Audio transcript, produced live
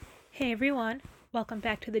Hey everyone, welcome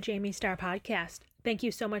back to the Jamie Star Podcast. Thank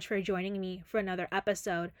you so much for joining me for another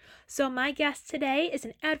episode. So my guest today is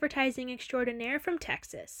an advertising extraordinaire from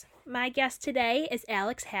Texas. My guest today is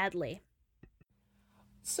Alyx Hadley.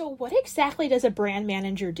 So what exactly does a brand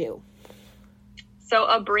manager do? So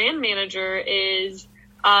a brand manager is,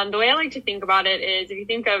 the way I like to think about it is if you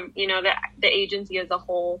think of, the agency as a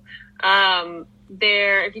whole,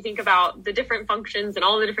 if you think about the different functions and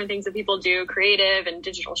all the different things that people do, creative and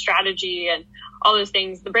digital strategy and all those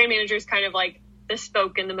things, the brand manager is kind of like the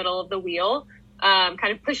spoke in the middle of the wheel,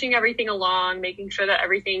 kind of pushing everything along, making sure that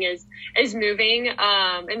everything is moving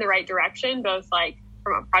in the right direction, both like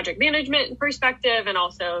from a project management perspective and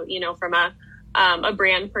also, from a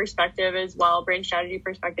brand perspective as well, brand strategy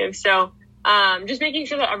perspective. So just making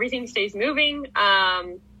sure that everything stays moving.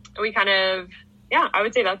 We kind of, I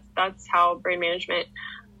would say that's how brand management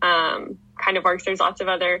kind of works. There's lots of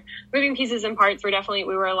other moving pieces and parts. We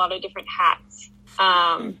wear a lot of different hats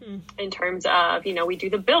in terms of, we do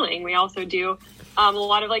the billing. We also do a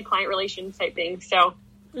lot of like client relations type things. So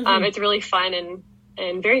it's really fun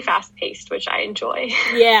and very fast paced, which I enjoy.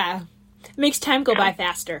 Yeah. It makes time go by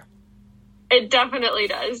faster. It definitely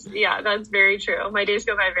does. Yeah, that's very true. My days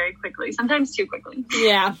go by very quickly, sometimes too quickly.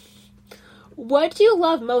 Yeah. What do you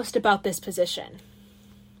love most about this position?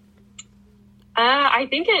 I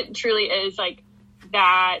think it truly is like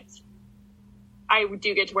that I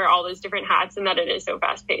do get to wear all those different hats and that it is so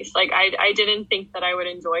fast paced. Like I didn't think that I would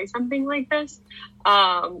enjoy something like this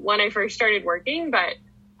when I first started working, but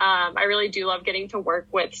I really do love getting to work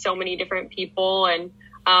with so many different people. And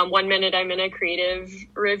one minute I'm in a creative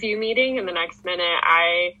review meeting and the next minute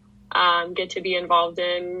I get to be involved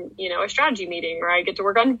in, a strategy meeting or I get to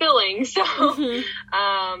work on billing. So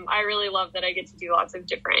I really love that I get to do lots of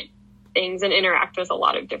different things and interact with a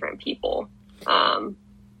lot of different people.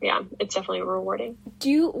 It's definitely rewarding.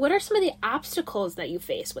 What are some of the obstacles that you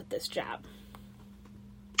face with this job?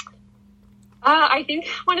 I think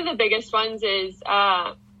one of the biggest ones is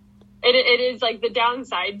it is like the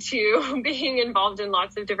downside to being involved in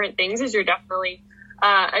lots of different things is you're definitely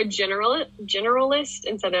a generalist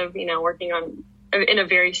instead of, working in a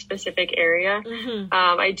very specific area.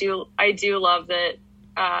 I do love that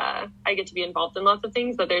I get to be involved in lots of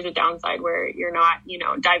things, but there's a downside where you're not,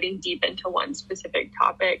 diving deep into one specific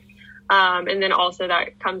topic. And then also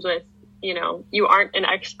that comes with, you aren't an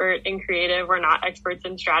expert in creative. We're not experts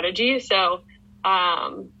in strategy. So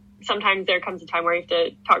sometimes there comes a time where you have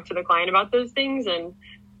to talk to the client about those things. And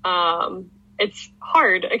it's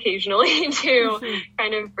hard occasionally to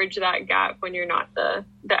kind of bridge that gap when you're not the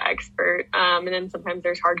expert. And then sometimes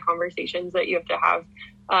there's hard conversations that you have to have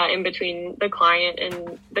in between the client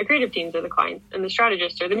and the creative teams or the client and the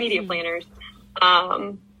strategists or the media planners.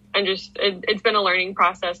 And just, it's been a learning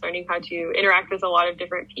process, learning how to interact with a lot of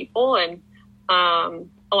different people and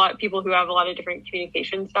a lot of people who have a lot of different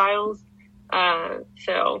communication styles.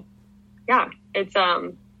 So yeah, it's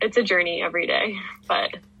a journey every day,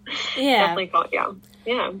 but definitely fun.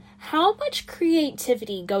 Yeah. How much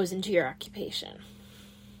creativity goes into your occupation?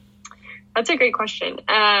 That's a great question.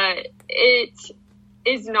 It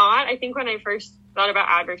is not. I think when I first thought about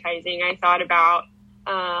advertising, I thought about,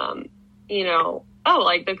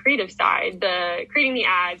 like the creative side, creating the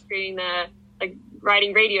ads, creating the like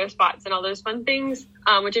writing radio spots and all those fun things,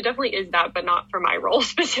 which it definitely is that, but not for my role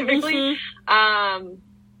specifically.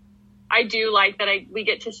 I do like that we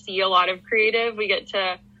get to see a lot of creative. We get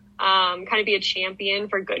to kind of be a champion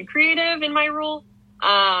for good creative in my role.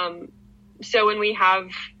 So when we have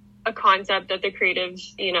a concept that the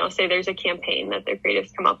creatives, say there's a campaign that the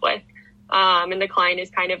creatives come up with, and the client is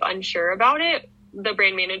kind of unsure about it, the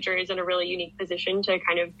brand manager is in a really unique position to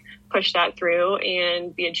kind of push that through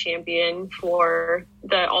and be a champion for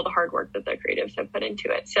all the hard work that the creatives have put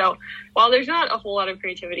into it. So while there's not a whole lot of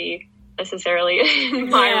creativity necessarily in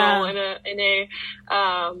my role in a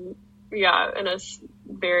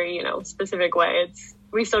very, specific way,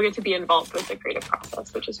 we still get to be involved with the creative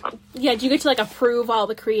process, which is fun. Yeah, do you get to approve all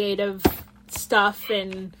the creative stuff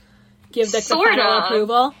and give the final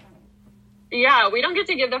approval? Yeah, we don't get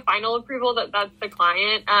to give the final approval. That's the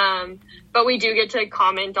client. But we do get to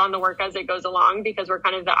comment on the work as it goes along because we're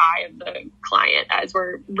kind of the eye of the client as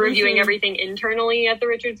we're reviewing everything internally at the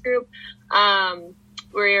Richards Group.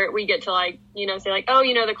 Where we get to say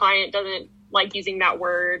the client doesn't like using that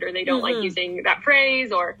word or they don't like using that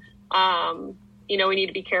phrase or, we need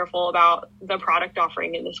to be careful about the product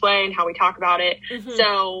offering in this way and how we talk about it.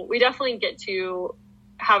 So we definitely get to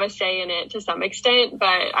have a say in it to some extent, but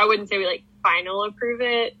I wouldn't say we final approve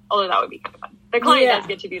it, although that would be kind of fun. The client does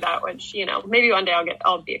get to do that, which, maybe one day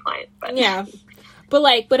I'll be a client. But yeah.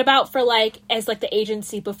 But about for, like, as, like, the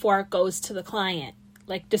agency before it goes to the client?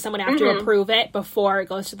 Like, does someone have to approve it before it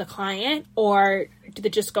goes to the client? Or do they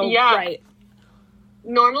just go right?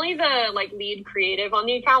 Normally the, like, lead creative on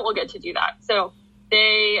the account will get to do that. So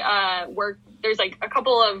they there's, like, a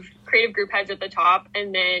couple of creative group heads at the top,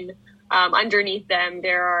 and then underneath them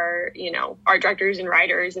there are, you know, art directors and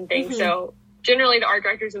writers and things. So generally the art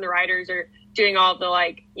directors and the writers are doing all the,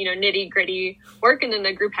 like, you know, nitty gritty work, and then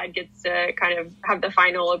the group head gets to kind of have the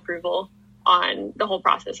final approval on the whole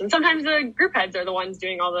process. And sometimes the group heads are the ones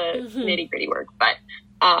doing all the nitty gritty work, but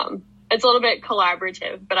it's a little bit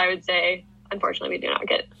collaborative. But I would say, unfortunately, we do not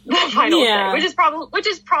get the final say, which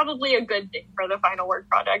is probably a good thing for the final work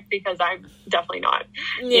product, because I'm definitely not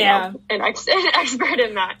you know, an expert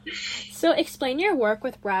in that. So explain your work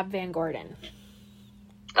with Rob Van Gordon.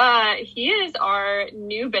 He is our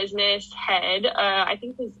new business head. I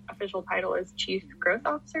think his official title is Chief Growth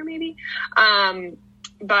Officer, maybe.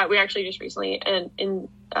 But we actually just recently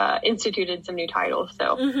instituted some new titles,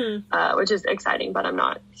 so which is exciting, but I'm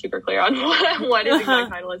not super clear on what his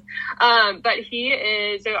exact title is. But he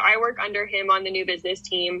is, so I work under him on the new business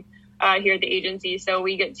team here at the agency. So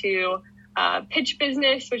we get to pitch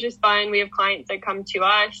business, which is fun. We have clients that come to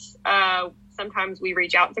us. Sometimes we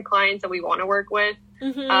reach out to clients that we want to work with.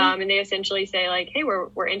 And they essentially say, like, hey,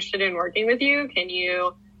 we're interested in working with you. Can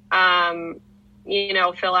you, you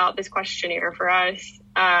know, fill out this questionnaire for us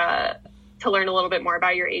to learn a little bit more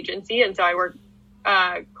about your agency? And so I work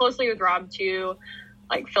closely with Rob to,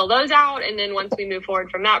 like, fill those out. And then once we move forward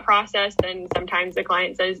from that process, then sometimes the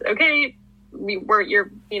client says, okay,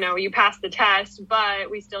 you passed the test, but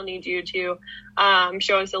we still need you to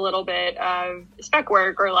show us a little bit of spec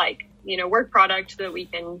work, or, like, you know, work product, so that we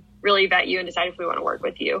can really vet you and decide if we want to work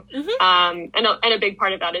with you. And a big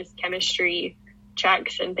part of that is chemistry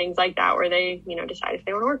checks and things like that, where they, you know, decide if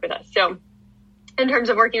they want to work with us. So in terms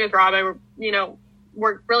of working with Rob, I, you know,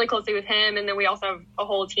 work really closely with him. And then we also have a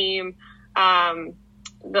whole team,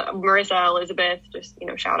 Marissa, Elizabeth, just, you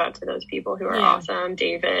know, shout out to those people who are awesome.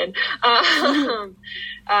 David,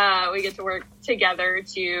 we get to work together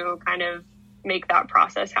to kind of make that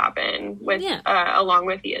process happen with, along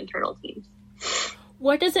with the internal teams.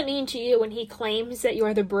 What does it mean to you when he claims that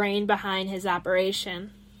you're the brain behind his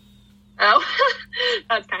operation? Oh,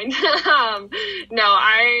 that's kind.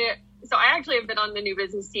 I actually have been on the new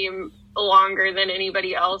business team longer than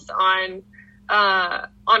anybody else on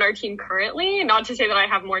our team currently. Not to say that I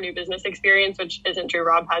have more new business experience, which isn't true.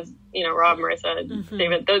 Rob has, you know, Rob, Marissa,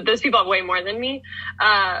 David, those people have way more than me.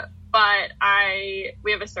 But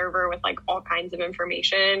we have a server with, like, all kinds of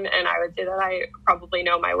information, and I would say that I probably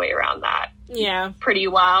know my way around that pretty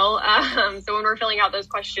well. So when we're filling out those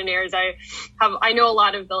questionnaires, I know a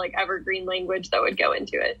lot of the, like, evergreen language that would go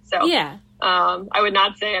into it. So I would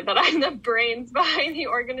not say that I'm the brains behind the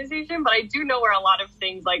organization, but I do know where a lot of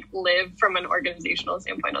things, like, live from an organizational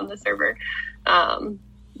standpoint on the server.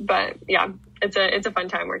 But yeah, it's a fun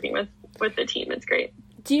time working with the team. It's great.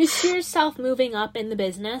 Do you see yourself moving up in the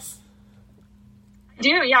business? I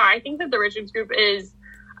do, yeah. I think that the Richards Group is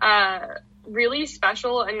really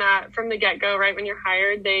special in that from the get-go, right, when you're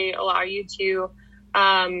hired, they allow you to,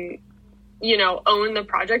 you know, own the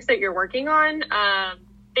projects that you're working on.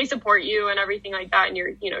 They support you and everything like that, and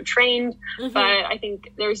you're, you know, trained. But I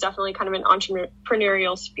think there's definitely kind of an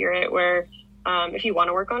entrepreneurial spirit where if you want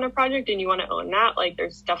to work on a project and you want to own that, like,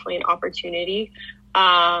 there's definitely an opportunity.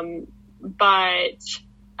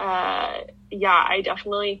 I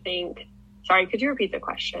definitely think, sorry, could you repeat the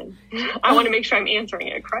question? I want to make sure I'm answering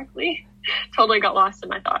it correctly. Totally got lost in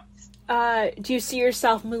my thoughts. Do you see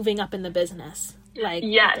yourself moving up in the business? Like,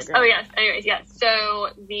 yes. Oh, yes. Anyways, yes. So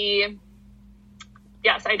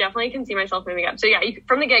yes, I definitely can see myself moving up. So yeah,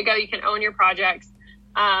 from the get-go, you can own your projects.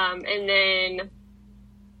 And then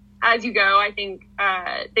as you go, I think,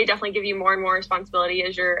 they definitely give you more and more responsibility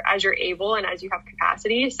as you're able and as you have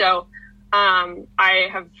capacity. So, I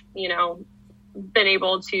have, you know, been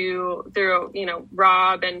able to, through, you know,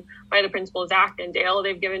 Rob and my other principals, Zach and Dale,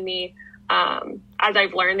 they've given me, as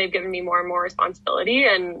I've learned, they've given me more and more responsibility,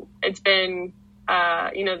 and it's been,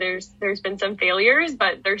 you know, there's been some failures,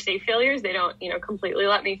 but they're safe failures. They don't, you know, completely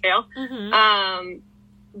let me fail.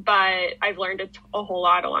 But I've learned a whole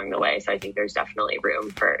lot along the way. So I think there's definitely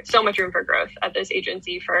so much room for growth at this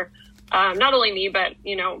agency for, not only me, but,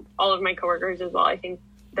 you know, all of my coworkers as well. I think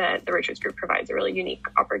that the Richards Group provides a really unique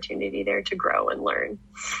opportunity there to grow and learn.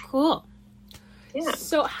 Cool. Yeah.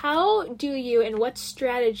 So how do you and what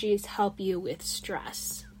strategies help you with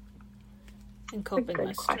stress and coping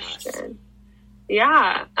with stress?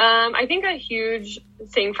 Yeah. I think a huge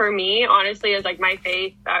thing for me, honestly, is, like, my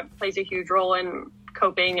faith that plays a huge role in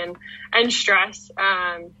coping and stress,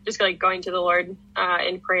 just like going to the Lord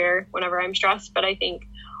in prayer whenever I'm stressed. But I think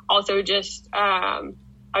also just, I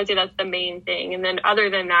would say that's the main thing. And then other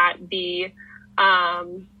than that, the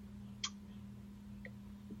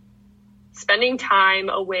spending time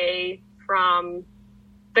away from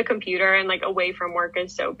the computer and like away from work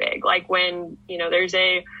is so big. Like when, there's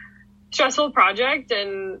a stressful project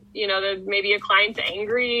and, maybe a client's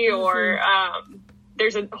angry or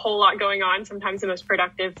there's a whole lot going on. Sometimes the most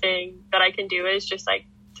productive thing that I can do is just like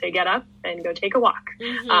to get up and go take a walk.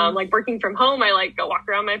 Like working from home, I like go walk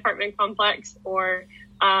around my apartment complex or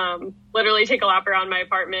literally take a lap around my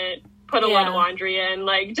apartment, put a load of laundry in,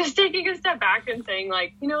 like just taking a step back and saying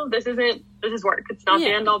like, this is work. It's not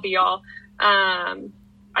the end all be all.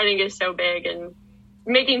 I think is so big, and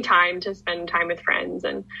making time to spend time with friends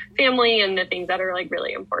and family and the things that are like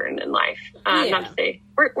really important in life. Not to say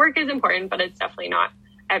work is important, but it's definitely not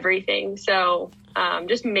everything. So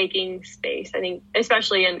just making space. I think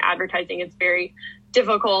especially in advertising, it's very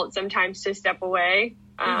difficult sometimes to step away.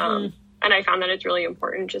 And I found that it's really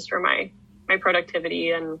important just for my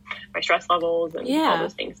productivity and my stress levels and all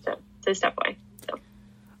those things to step away. So,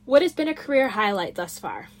 what has been a career highlight thus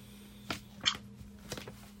far?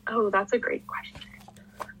 Oh, that's a great question.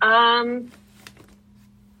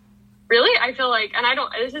 Really, I feel like, and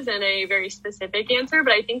this isn't a very specific answer,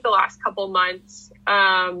 but I think the last couple months,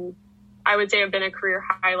 I would say have been a career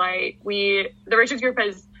highlight. The Richards Group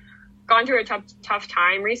has gone through a tough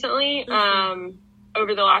time recently,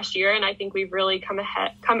 over the last year. And I think we've really come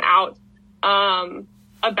out,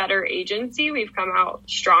 a better agency. We've come out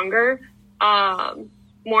stronger,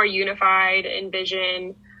 more unified in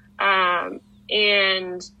vision. And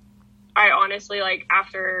I honestly, like, I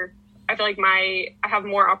feel like I have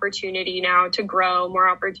more opportunity now to grow, more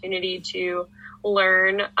opportunity to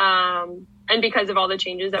learn. And because of all the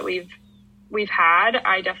changes that we've had,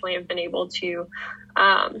 I definitely have been able to,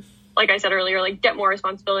 like I said earlier, like get more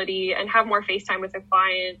responsibility and have more face time with the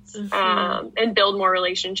clients, and build more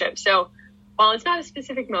relationships. So while it's not a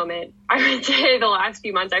specific moment, I would say the last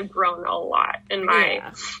few months I've grown a lot in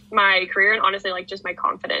my career, and honestly, like just my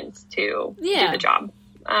confidence to do the job,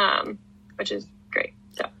 which is great.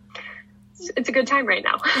 So it's a good time right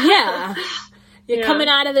now. You're coming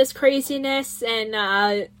out of this craziness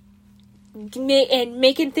and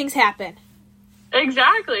making things happen.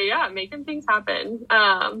 Exactly. Yeah. Making things happen.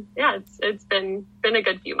 It's been a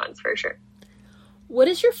good few months for sure. What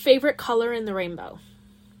is your favorite color in the rainbow?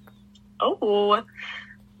 Oh,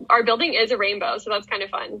 our building is a rainbow, so that's kind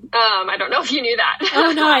of fun. I don't know if you knew that.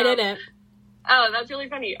 Oh, no, I didn't. Oh, that's really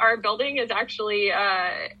funny. Our building is actually,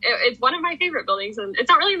 it's one of my favorite buildings, and it's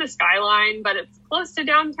not really in the skyline, but it's close to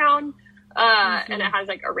downtown. And it has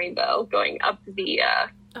like a rainbow going up the,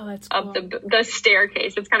 that's cool. up the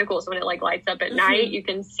staircase. It's kind of cool. So when it like lights up at night, you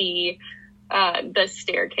can see the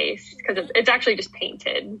staircase, because it's actually just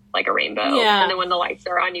painted like a rainbow. And then when the lights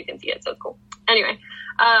are on, you can see it. So it's cool. Anyway,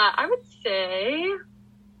 I would say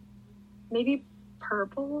maybe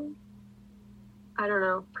purple. I don't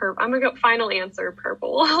know. I'm going to go final answer,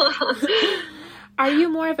 purple. Are you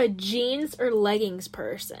more of a jeans or leggings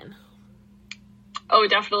person? Oh,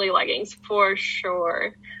 definitely leggings for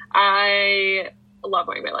sure. I love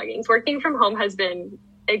wearing my leggings. Working from home has been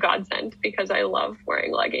a godsend because I love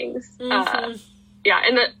wearing leggings. In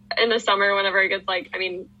the summer, whenever it gets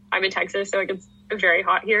I'm in Texas, so it gets very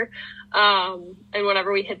hot here. And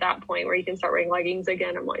whenever we hit that point where you can start wearing leggings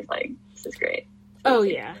again, I'm always like, this is great.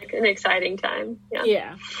 Like an exciting time.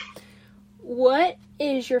 Yeah. What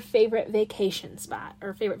is your favorite vacation spot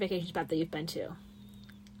that you've been to?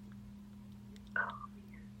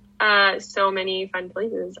 So many fun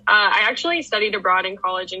places. I actually studied abroad in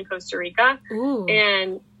college in Costa Rica. Ooh.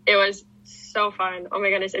 And it was so fun. Oh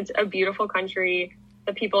my goodness. It's a beautiful country.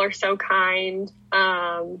 The people are so kind.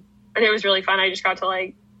 And it was really fun. I just got to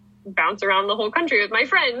like bounce around the whole country with my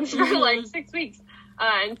friends for like 6 weeks.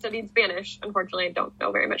 And studied Spanish. Unfortunately, I don't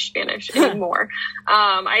know very much Spanish anymore.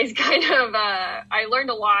 I learned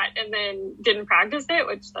a lot and then didn't practice it,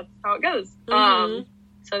 which that's how it goes.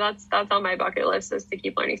 So that's on my bucket list, is to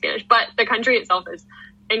keep learning Spanish. But the country itself is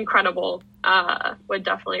incredible. Would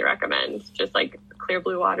definitely recommend. Just like clear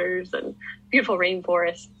blue waters and beautiful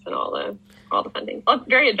rainforests and all the fun things.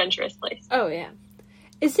 Very adventurous place. Oh yeah.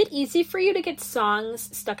 Is it easy for you to get songs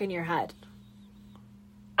stuck in your head?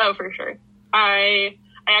 Oh, for sure. I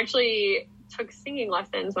actually took singing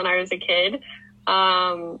lessons when I was a kid.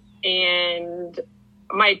 And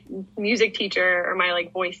my music teacher, or my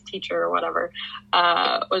like voice teacher or whatever,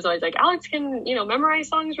 was always like, Alyx can, memorize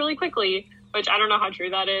songs really quickly. which I don't know how true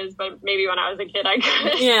that is, but maybe when I was a kid I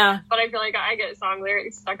could. Yeah. But I feel like I get song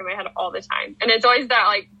lyrics stuck in my head all the time. And it's always that,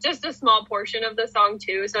 like, just a small portion of the song,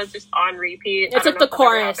 too, so it's just on repeat. It's like the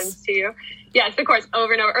chorus. Happens to you. Yeah, it's the chorus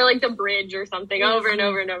over and over, or like the bridge or something, over and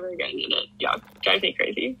over and over again. And it, drives me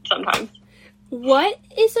crazy sometimes. What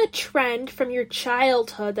is a trend from your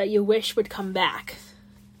childhood that you wish would come back?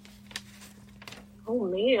 Oh,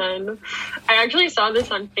 man. I actually saw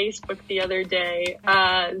this on Facebook the other day.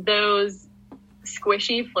 Those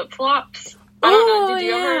squishy flip-flops. I don't know. Did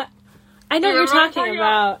you ever... I know what you're talking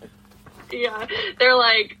about. Yeah. They're,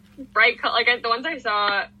 like, bright... Like, the ones I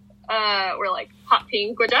saw were, like, hot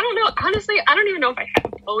pink, which I don't know. Honestly, I don't even know if I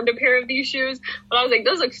have owned a pair of these shoes. But I was like,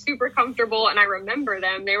 those look super comfortable, and I remember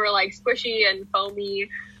them. They were, like, squishy and foamy.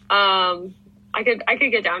 I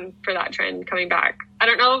could get down for that trend coming back. I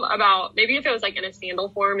don't know about... Maybe if it was, like, in a sandal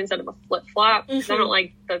form instead of a flip-flop. Because I don't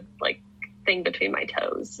like the, like... thing between my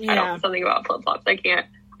toes. Yeah. I don't, something about flip-flops. I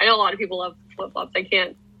know a lot of people love flip-flops. I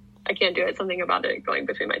can't do it. Something about it going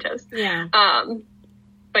between my toes. Yeah.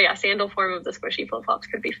 But yeah, sandal form of the squishy flip-flops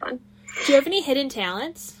could be fun. Do you have any hidden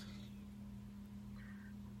talents?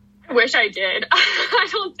 I wish I did. I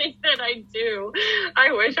don't think that I do.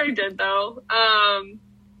 I wish I did though.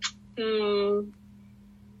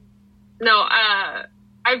 No,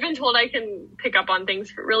 I've been told I can pick up on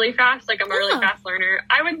things really fast. Like, I'm a really fast learner.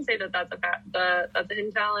 I wouldn't say that that's a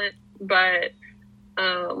hidden talent, but,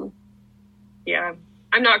 yeah,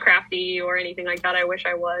 I'm not crafty or anything like that. I wish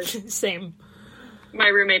I was. Same. My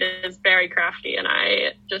roommate is very crafty, and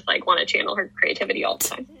I just, like, want to channel her creativity all the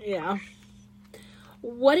time. Yeah.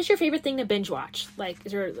 What is your favorite thing to binge watch? Like,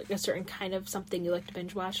 is there like a certain kind of something you like to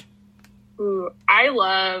binge watch? Ooh, I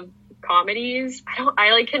love comedies.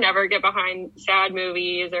 I can never get behind sad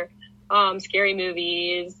movies or scary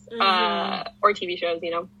movies or TV shows, you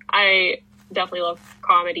know. I definitely love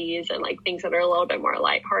comedies and like things that are a little bit more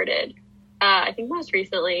lighthearted. I think most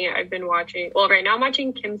recently I've been watching, well, right now I'm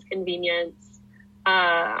watching Kim's Convenience.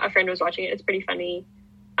 A friend was watching it. It's pretty funny.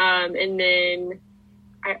 And then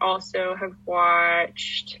I also have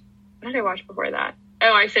watched, what did I watch before that?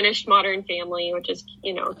 Oh, I finished Modern Family, which is,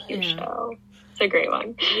 you know, a cute show. It's a great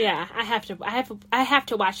one. Yeah, I have to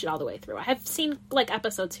watch it all the way through. I have seen like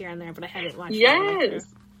episodes here and there, but I haven't watched it all the way through.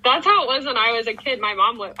 That's how it was when I was a kid.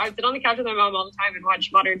 I'd sit on the couch with my mom all the time and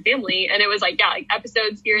watch Modern Family, and it was like,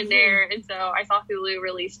 episodes here and there. And so I saw Hulu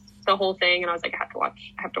released the whole thing, and I was like, I have to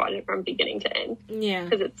watch it from beginning to end. Yeah.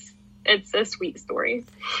 Because it's a sweet story.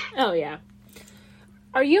 Oh, yeah.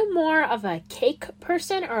 Are you more of a cake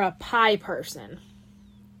person or a pie person?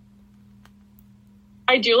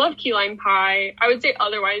 I do love key lime pie. I would say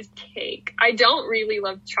otherwise cake. I don't really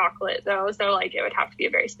love chocolate though, so like it would have to be a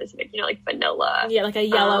very specific, you know, like vanilla. Yeah, like a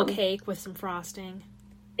yellow cake with some frosting.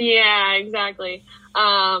 Yeah, exactly.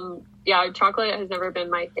 Yeah, chocolate has never been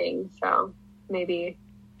my thing, so maybe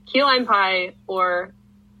key lime pie or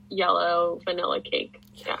yellow vanilla cake.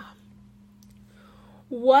 Yeah.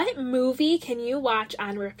 What movie can you watch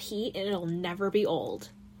on repeat and it'll never be old?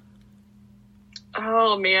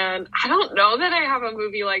 Oh, man. I don't know that I have a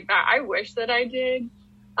movie like that. I wish that I did.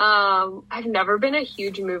 I've never been a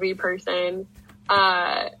huge movie person.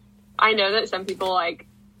 I know that some people like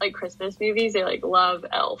Christmas movies. They like love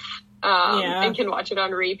Elf and can watch it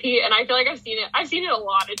on repeat. And I feel like I've seen it a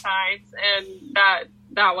lot of times, and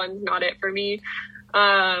that one's not it for me.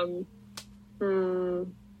 I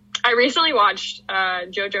recently watched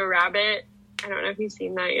Jojo Rabbit. I don't know if you've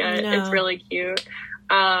seen that yet. No. It's really cute.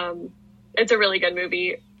 It's a really good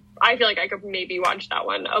movie. I feel like I could maybe watch that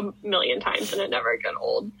one a million times and it never get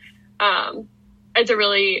old. It's a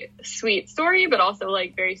really sweet story, but also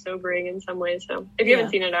like very sobering in some ways. So if you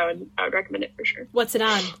haven't seen it, I would recommend it for sure. What's it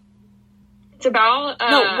on? It's about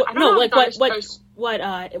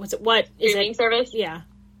what streaming service? Yeah.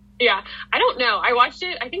 Yeah. I don't know. I watched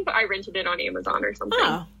it. I think I rented it on Amazon or something.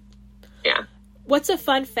 Oh. Yeah. What's a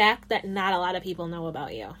fun fact that not a lot of people know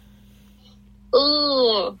about you?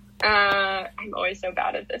 Ooh. I'm always so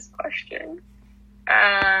bad at this question.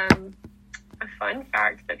 A fun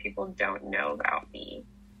fact that people don't know about me.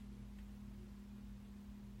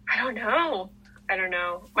 I don't know.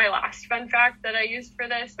 My last fun fact that I used for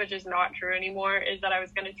this, which is not true anymore, is that I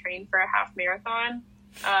was going to train for a half marathon.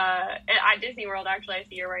 At Disney World, actually. I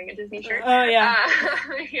see you're wearing a Disney shirt. Oh, yeah.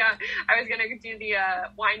 Yeah. I was going to do the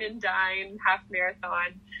Wine and Dine half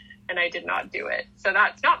marathon, and I did not do it. So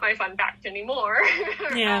that's not my fun fact anymore.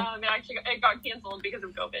 Yeah. It got canceled because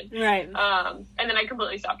of COVID. Right. And then I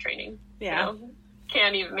completely stopped training. Yeah. You know?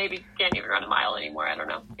 Can't even run a mile anymore. I don't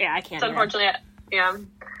know. Yeah, I can't. So unfortunately,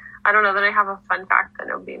 I don't know that I have a fun fact that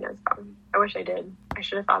nobody knows about. I wish I did. I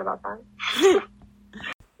should have thought about that.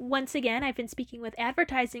 Once again, I've been speaking with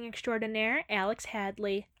advertising extraordinaire Alyx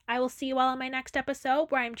Hadley. I will see you all in my next episode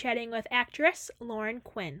where I'm chatting with actress Lauren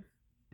Quinn.